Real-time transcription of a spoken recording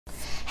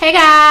Hey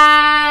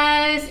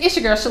guys, it's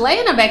your girl Shalae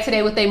and I'm back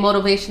today with a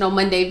Motivational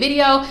Monday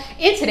video.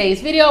 In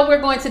today's video, we're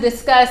going to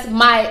discuss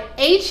my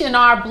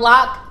H&R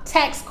Block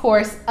tax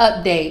course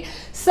update.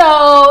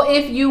 So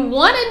if you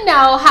want to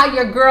know how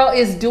your girl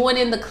is doing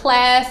in the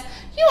class,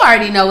 you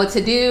already know what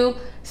to do.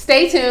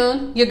 Stay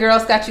tuned, your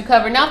girl's got you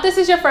covered. Now, if this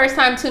is your first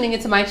time tuning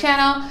into my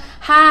channel,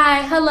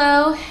 hi,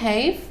 hello,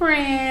 hey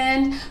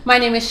friend. My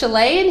name is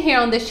Shalae and here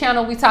on this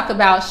channel we talk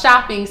about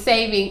shopping,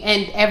 saving,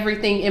 and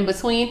everything in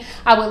between.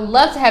 I would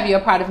love to have you a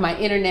part of my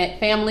internet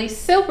family.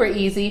 Super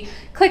easy.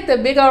 Click the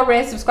big old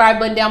red subscribe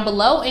button down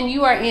below and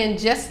you are in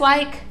just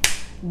like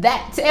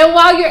that. And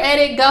while you're at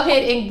it, go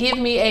ahead and give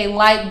me a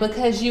like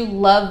because you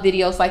love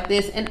videos like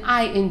this and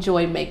I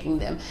enjoy making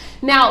them.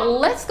 Now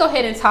let's go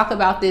ahead and talk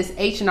about this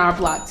H&R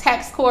Block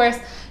tax course.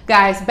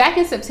 Guys, back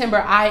in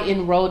September, I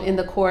enrolled in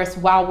the course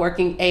while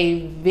working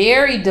a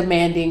very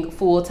demanding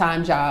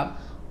full-time job.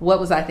 What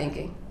was I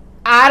thinking?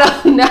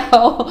 I don't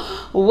know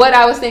what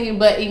I was thinking,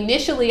 but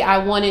initially I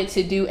wanted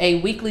to do a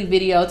weekly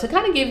video to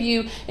kind of give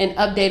you an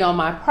update on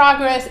my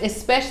progress,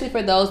 especially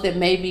for those that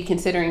may be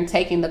considering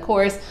taking the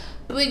course.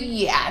 But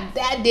yeah,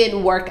 that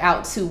didn't work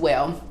out too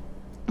well.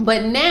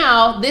 But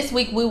now this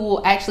week we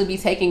will actually be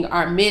taking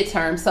our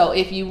midterm. So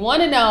if you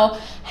want to know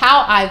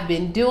how I've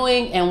been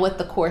doing and what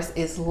the course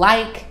is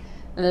like,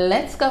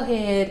 let's go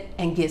ahead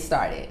and get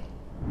started.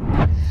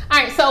 All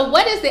right, so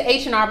what is the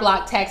H&R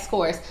Block tax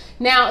course?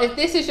 Now, if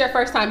this is your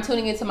first time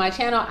tuning into my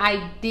channel,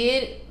 I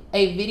did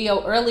a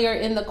video earlier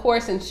in the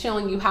course and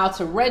showing you how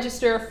to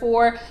register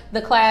for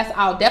the class.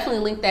 I'll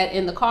definitely link that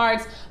in the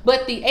cards.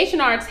 But the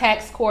H&R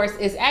tax course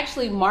is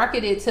actually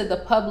marketed to the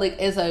public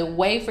as a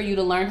way for you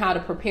to learn how to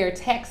prepare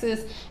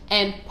taxes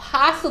and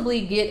possibly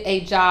get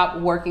a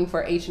job working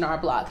for H&R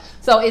Block.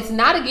 So it's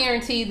not a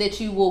guarantee that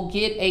you will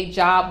get a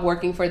job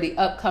working for the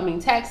upcoming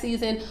tax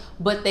season,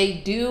 but they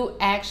do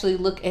actually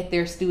look at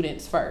their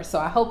students first. So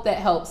I hope that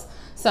helps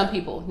some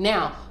people.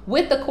 Now,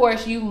 with the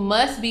course, you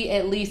must be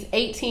at least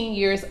 18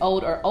 years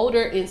old or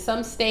older in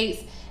some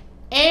states,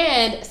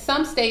 and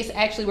some states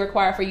actually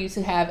require for you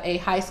to have a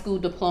high school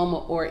diploma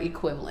or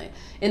equivalent.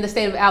 In the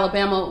state of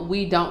Alabama,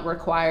 we don't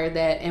require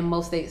that, and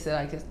most states,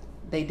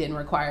 they didn't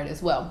require it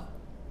as well.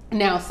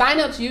 Now,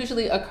 signups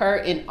usually occur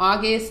in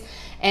August,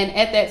 and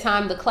at that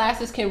time, the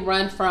classes can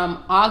run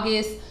from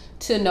August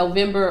to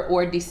November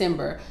or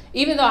December.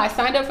 Even though I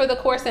signed up for the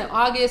course in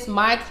August,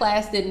 my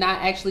class did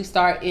not actually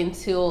start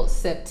until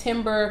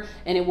September,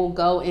 and it will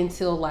go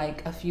until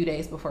like a few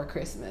days before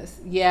Christmas.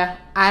 Yeah,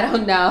 I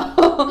don't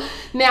know.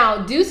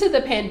 Now, due to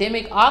the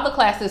pandemic, all the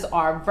classes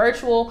are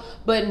virtual,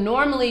 but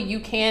normally you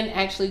can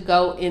actually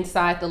go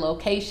inside the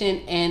location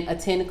and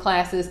attend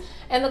classes.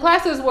 And the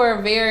classes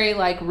were very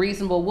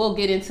reasonable. We'll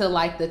get into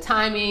the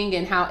timing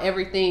and how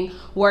everything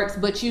works,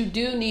 but you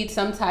do need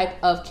some type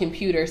of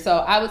computer. So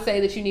I would say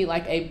that you need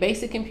a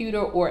basic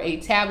computer or a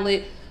tablet.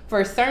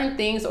 For certain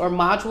things or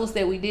modules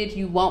that we did,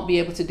 you won't be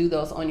able to do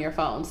those on your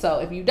phone. So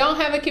if you don't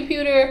have a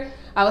computer,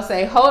 I would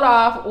say hold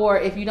off, or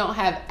if you don't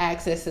have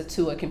access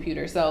to a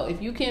computer. So if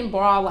you can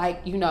borrow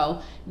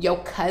your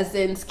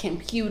cousin's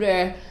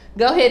computer,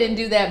 go ahead and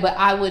do that. But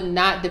I would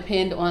not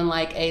depend on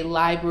a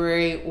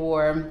library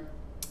or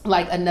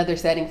another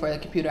setting for the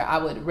computer. I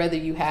would rather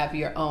you have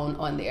your own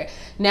on there.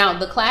 Now,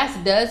 the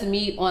class does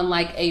meet on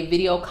a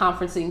video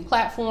conferencing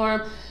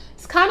platform.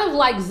 It's kind of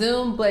like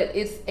Zoom, but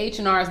it's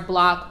H&R's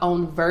Block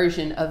own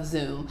version of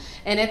Zoom.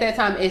 And at that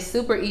time, it's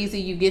super easy.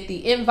 You get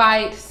the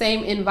invite,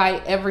 same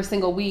invite every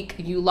single week.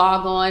 You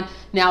log on.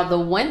 Now, the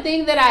one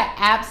thing that I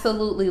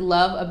absolutely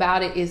love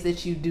about it is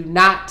that you do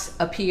not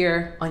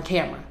appear on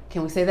camera.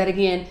 Can we say that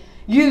again?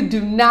 You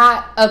do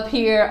not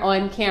appear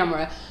on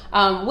camera.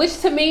 Which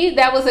to me,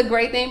 that was a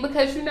great thing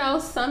because,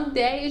 some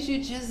days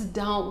you just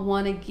don't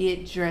want to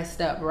get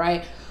dressed up,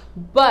 right?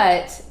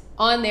 But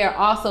on there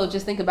also,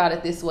 just think about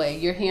it this way.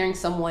 You're hearing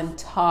someone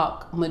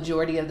talk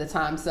majority of the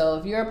time. So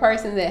if you're a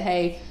person that,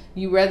 hey,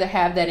 you rather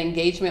have that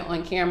engagement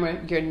on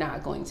camera, you're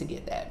not going to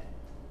get that.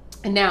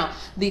 Now,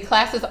 the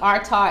classes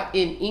are taught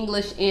in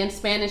English and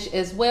Spanish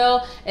as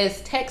well,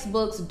 as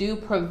textbooks do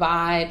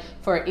provide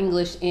for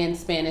English and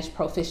Spanish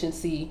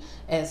proficiency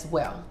as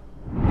well.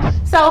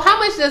 So how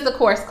much does the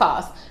course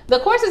cost? The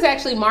course is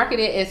actually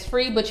marketed as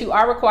free, but you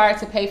are required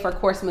to pay for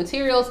course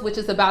materials, which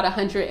is about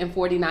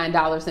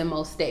 $149 in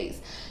most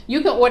states.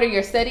 You can order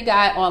your study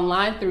guide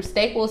online through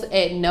Staples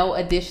at no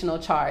additional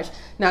charge.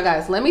 Now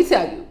guys, let me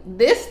tell you,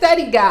 this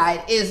study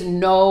guide is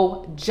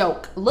no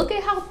joke. Look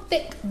at how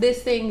thick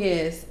this thing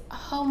is.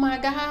 Oh my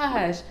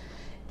gosh.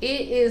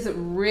 It is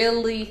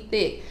really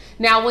thick.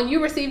 Now, when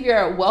you receive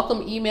your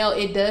welcome email,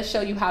 it does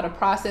show you how to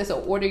process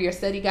or order your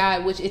study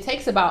guide, which it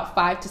takes about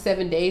 5 to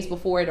 7 days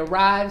before it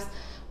arrives.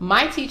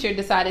 My teacher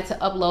decided to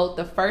upload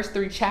the first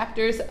 3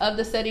 chapters of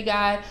the study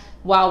guide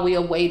while we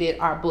awaited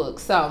our book.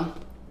 So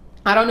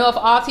I don't know if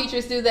all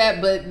teachers do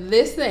that, but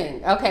this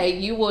thing, okay,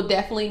 you will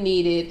definitely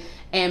need it,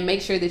 and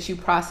make sure that you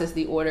process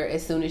the order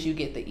as soon as you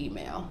get the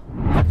email.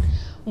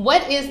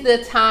 What is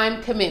the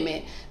time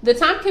commitment? The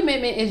time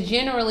commitment is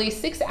generally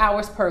 6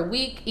 hours per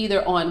week,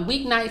 either on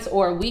weeknights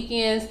or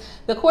weekends.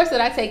 The course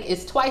that I take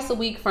is twice a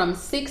week from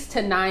 6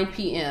 to 9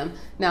 p.m.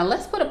 Now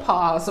let's put a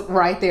pause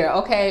right there,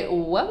 okay?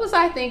 What was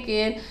I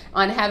thinking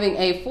on having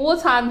a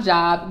full-time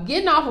job,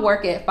 getting off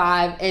work at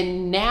 5,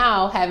 and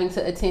now having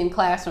to attend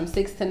class from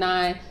 6 to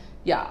 9?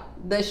 Yeah,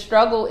 the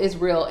struggle is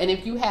real. And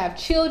if you have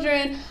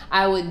children,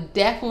 I would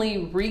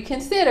definitely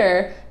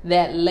reconsider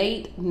that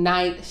late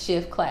night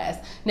shift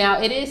class.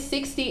 Now, it is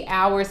 60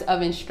 hours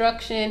of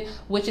instruction,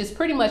 which is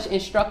pretty much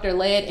instructor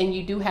led, and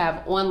you do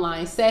have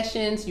online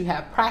sessions, you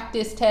have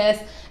practice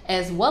tests,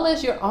 as well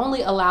as you're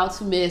only allowed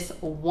to miss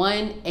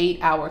one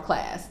 8-hour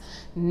class.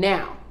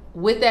 Now,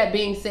 with that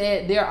being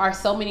said, there are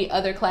so many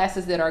other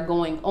classes that are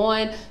going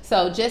on.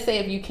 So just say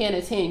if you can't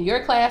attend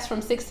your class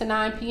from 6 to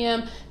 9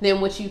 p.m.,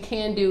 then what you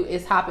can do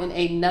is hop in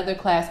another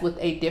class with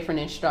a different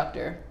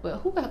instructor. But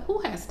who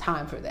has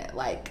time for that?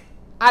 Like,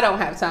 I don't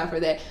have time for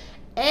that.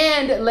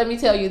 And let me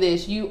tell you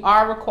this, you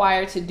are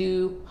required to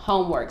do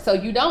homework. So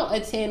you don't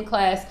attend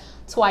class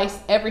twice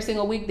every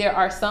single week. There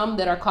are some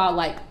that are called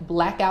like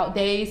blackout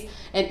days.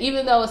 And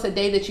even though it's a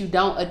day that you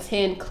don't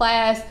attend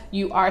class,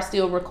 you are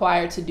still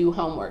required to do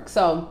homework.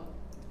 So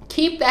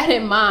keep that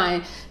in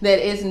mind, that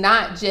it's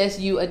not just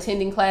you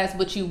attending class,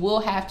 but you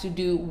will have to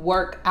do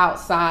work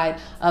outside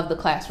of the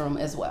classroom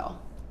as well.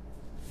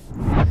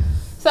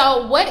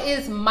 So what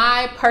is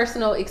my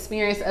personal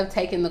experience of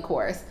taking the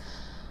course?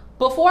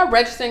 Before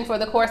registering for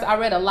the course, I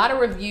read a lot of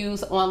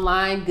reviews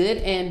online, good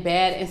and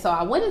bad, and so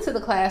I went into the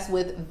class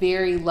with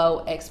very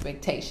low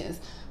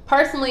expectations.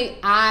 Personally,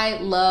 I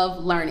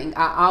love learning.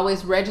 I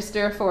always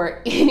register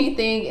for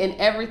anything and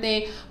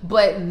everything,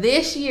 but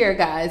this year,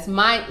 guys,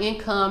 my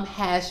income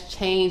has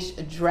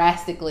changed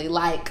drastically.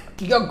 Like,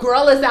 your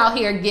girl is out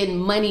here getting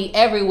money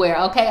everywhere,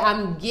 okay?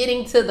 I'm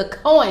getting to the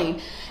coin.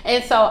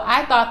 And so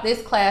I thought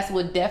this class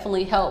would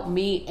definitely help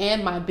me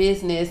and my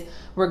business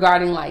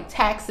regarding like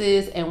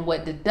taxes and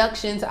what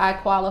deductions I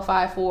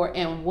qualify for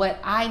and what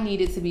I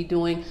needed to be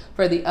doing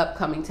for the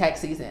upcoming tax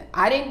season.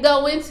 I didn't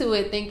go into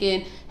it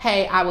thinking,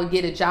 hey, I would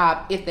get a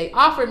job. If they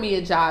offered me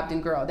a job,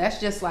 then girl,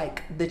 that's just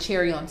like the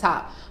cherry on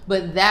top.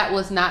 But that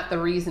was not the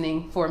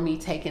reasoning for me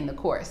taking the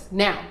course.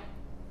 Now,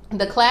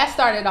 the class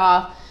started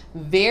off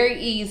very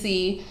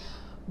easy,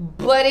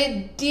 but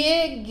it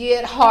did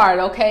get hard,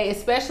 okay?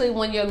 Especially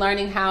when you're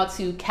learning how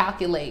to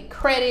calculate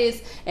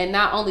credits, and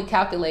not only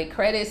calculate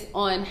credits,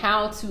 on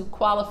how to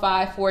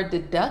qualify for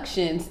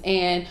deductions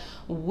and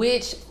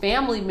which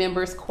family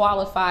members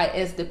qualify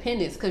as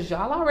dependents. Because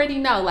y'all already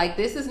know, like,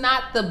 this is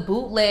not the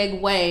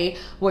bootleg way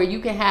where you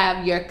can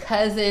have your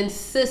cousin's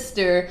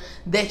sister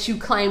that you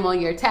claim on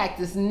your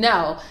taxes.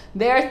 No,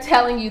 they're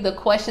telling you the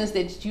questions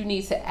that you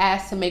need to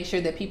ask to make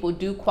sure that people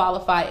do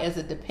qualify as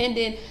a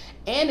dependent.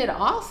 And it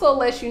also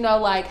lets you know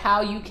like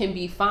how you can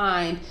be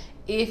fined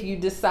if you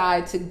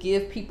decide to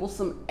give people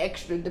some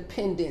extra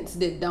dependents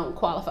that don't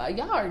qualify.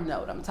 Y'all already know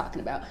what I'm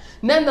talking about.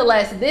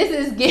 Nonetheless, this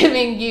is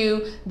giving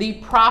you the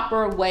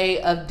proper way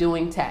of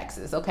doing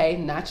taxes, okay?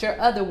 Not your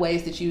other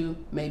ways that you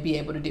may be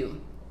able to do.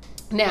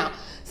 Now,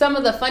 some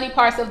of the funny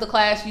parts of the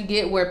class you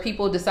get where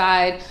people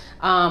decide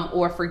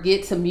or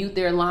forget to mute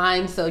their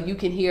lines, so you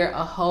can hear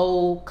a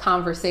whole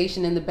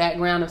conversation in the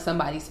background of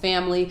somebody's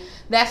family.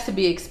 That's to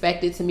be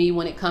expected to me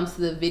when it comes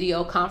to the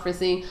video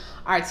conferencing.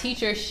 Our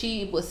teacher,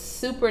 she was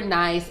super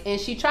nice, and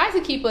she tries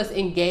to keep us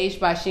engaged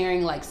by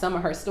sharing like some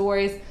of her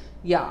stories.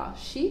 Y'all,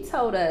 she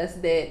told us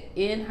that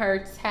in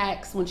her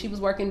tax, when she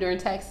was working during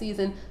tax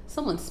season,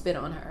 someone spit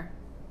on her.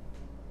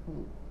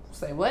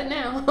 Say what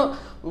now?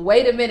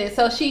 Wait a minute.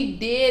 So she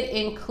did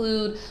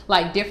include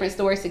like different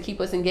stories to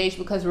keep us engaged,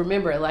 because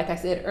remember, like I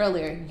said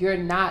earlier, you're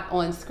not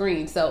on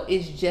screen. So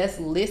it's just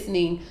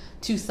listening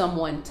to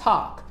someone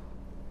talk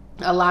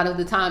a lot of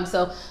the time.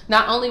 So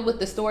not only with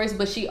the stories,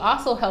 but she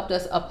also helped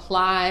us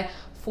apply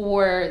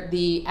for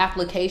the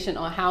application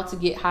on how to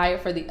get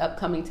hired for the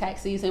upcoming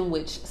tax season,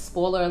 which,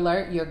 spoiler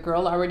alert, your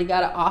girl already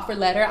got an offer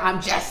letter.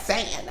 I'm just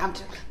saying, I'm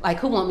just, like,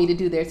 who want me to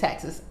do their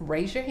taxes?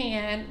 Raise your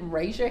hand,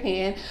 raise your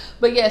hand.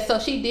 But yeah, so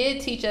she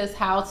did teach us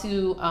how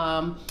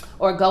to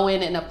or go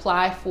in and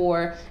apply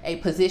for a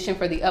position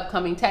for the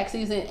upcoming tax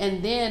season.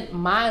 And then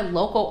my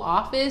local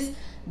office,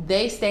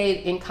 they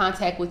stayed in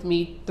contact with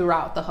me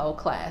throughout the whole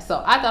class.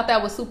 So I thought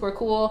that was super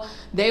cool.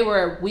 They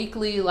were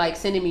weekly like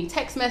sending me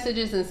text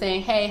messages and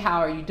saying, hey, how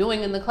are you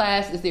doing in the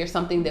class? Is there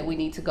something that we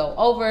need to go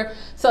over?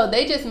 So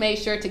they just made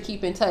sure to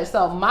keep in touch.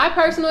 So my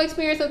personal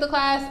experience of the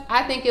class,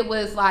 I think it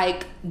was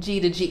like G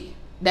to G.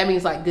 That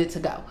means like good to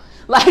go.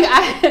 Like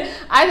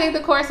I think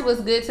the course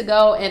was good to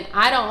go, and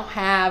I don't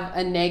have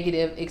a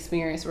negative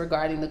experience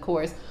regarding the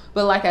course.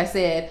 But like I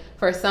said,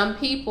 for some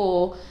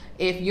people,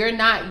 if you're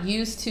not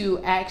used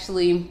to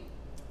actually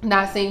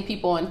not seeing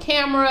people on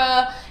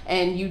camera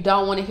and you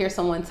don't want to hear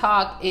someone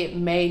talk, it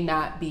may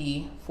not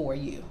be for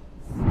you.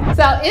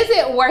 So is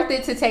it worth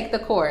it to take the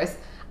course?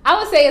 I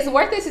would say it's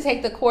worth it to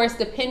take the course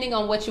depending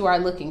on what you are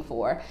looking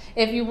for.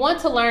 If you want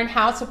to learn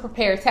how to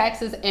prepare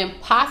taxes and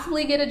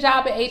possibly get a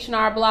job at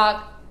H&R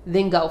Block,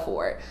 then go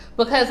for it.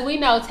 Because we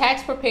know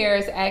tax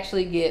preparers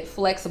actually get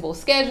flexible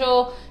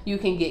schedule, you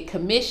can get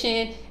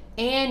commission,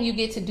 and you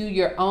get to do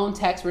your own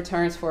tax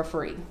returns for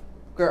free.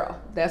 Girl,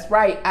 that's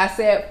right, I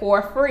said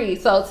for free.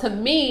 So to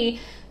me,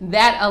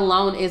 that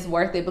alone is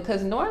worth it,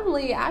 because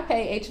normally I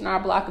pay H&R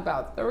Block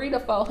about $300 to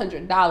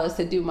 $400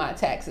 to do my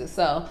taxes.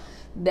 So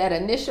that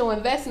initial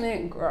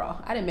investment,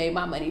 girl, I done made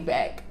my money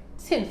back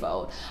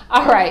tenfold.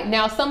 All right,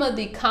 now some of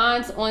the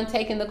cons on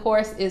taking the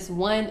course is,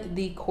 one,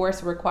 the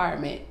course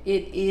requirement.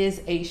 It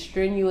is a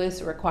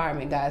strenuous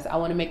requirement, guys. I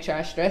want to make sure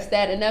I stress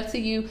that enough to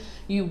you.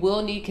 You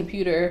will need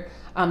computer,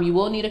 you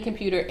will need a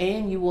computer,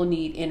 and you will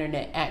need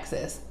internet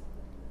access.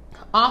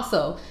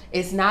 Also,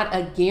 it's not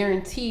a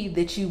guarantee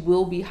that you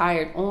will be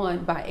hired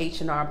on by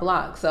H&R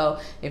Block. So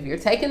if you're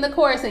taking the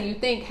course and you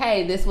think,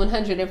 hey, this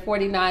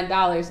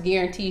 $149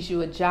 guarantees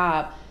you a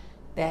job,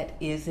 that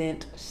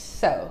isn't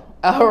so.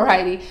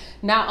 Alrighty.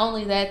 Not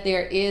only that,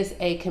 there is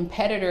a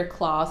competitor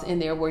clause in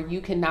there where you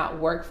cannot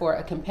work for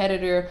a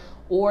competitor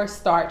or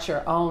start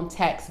your own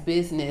tax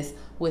business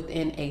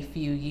within a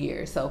few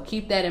years. So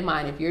keep that in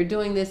mind. If you're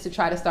doing this to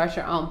try to start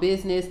your own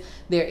business,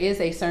 there is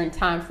a certain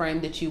time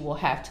frame that you will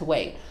have to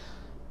wait.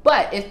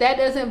 But if that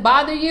doesn't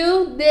bother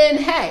you, then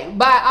hey,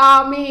 by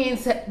all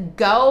means,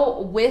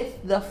 go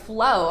with the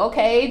flow,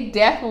 okay?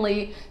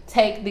 Definitely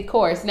take the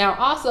course. Now,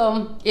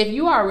 also, if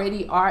you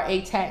already are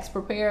a tax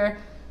preparer,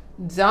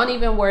 don't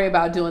even worry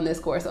about doing this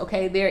course,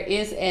 okay? There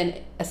is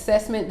an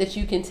assessment that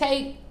you can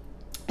take,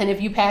 and if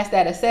you pass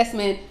that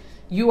assessment,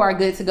 you are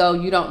good to go.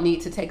 You don't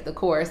need to take the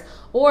course.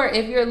 Or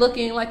if you're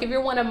looking, like if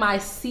you're one of my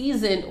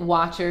seasoned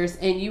watchers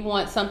and you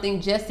want something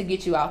just to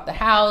get you out the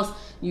house,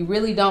 you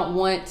really don't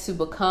want to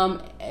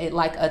become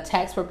like a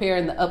tax preparer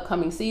in the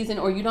upcoming season,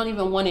 or you don't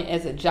even want it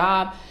as a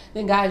job,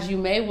 then guys, you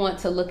may want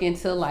to look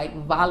into like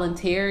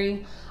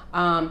voluntary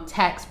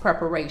tax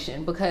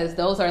preparation, because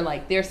those are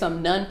like, there's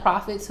some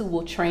nonprofits who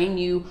will train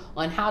you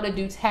on how to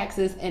do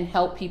taxes and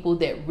help people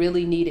that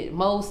really need it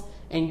most,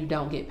 and you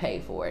don't get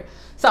paid for it.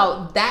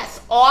 So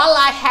that's all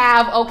I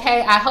have,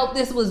 okay? I hope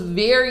this was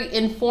very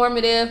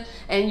informative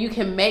and you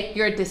can make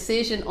your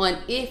decision on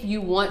if you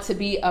want to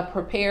be a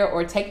preparer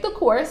or take the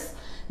course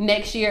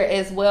next year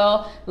as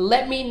well.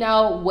 Let me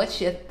know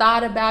what you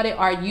thought about it.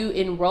 Are you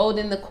enrolled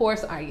in the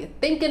course? Are you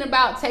thinking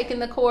about taking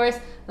the course?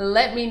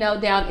 Let me know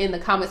down in the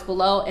comments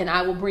below, and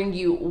I will bring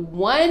you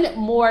one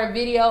more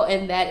video,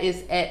 and that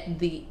is at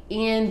the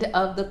end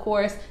of the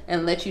course,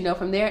 and let you know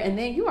from there. And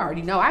then you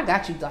already know I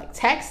got you like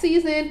tax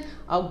season.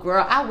 Oh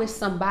girl, I wish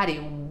somebody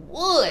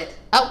would,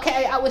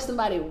 okay? I wish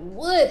somebody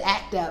would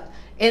act up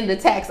in the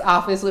tax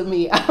office with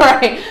me. All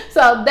right,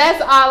 so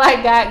that's all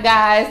I got,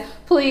 guys.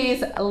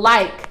 Please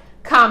like,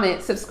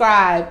 comment,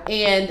 subscribe,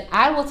 and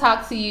I will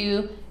talk to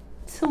you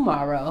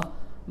tomorrow.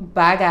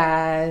 Bye,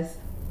 guys.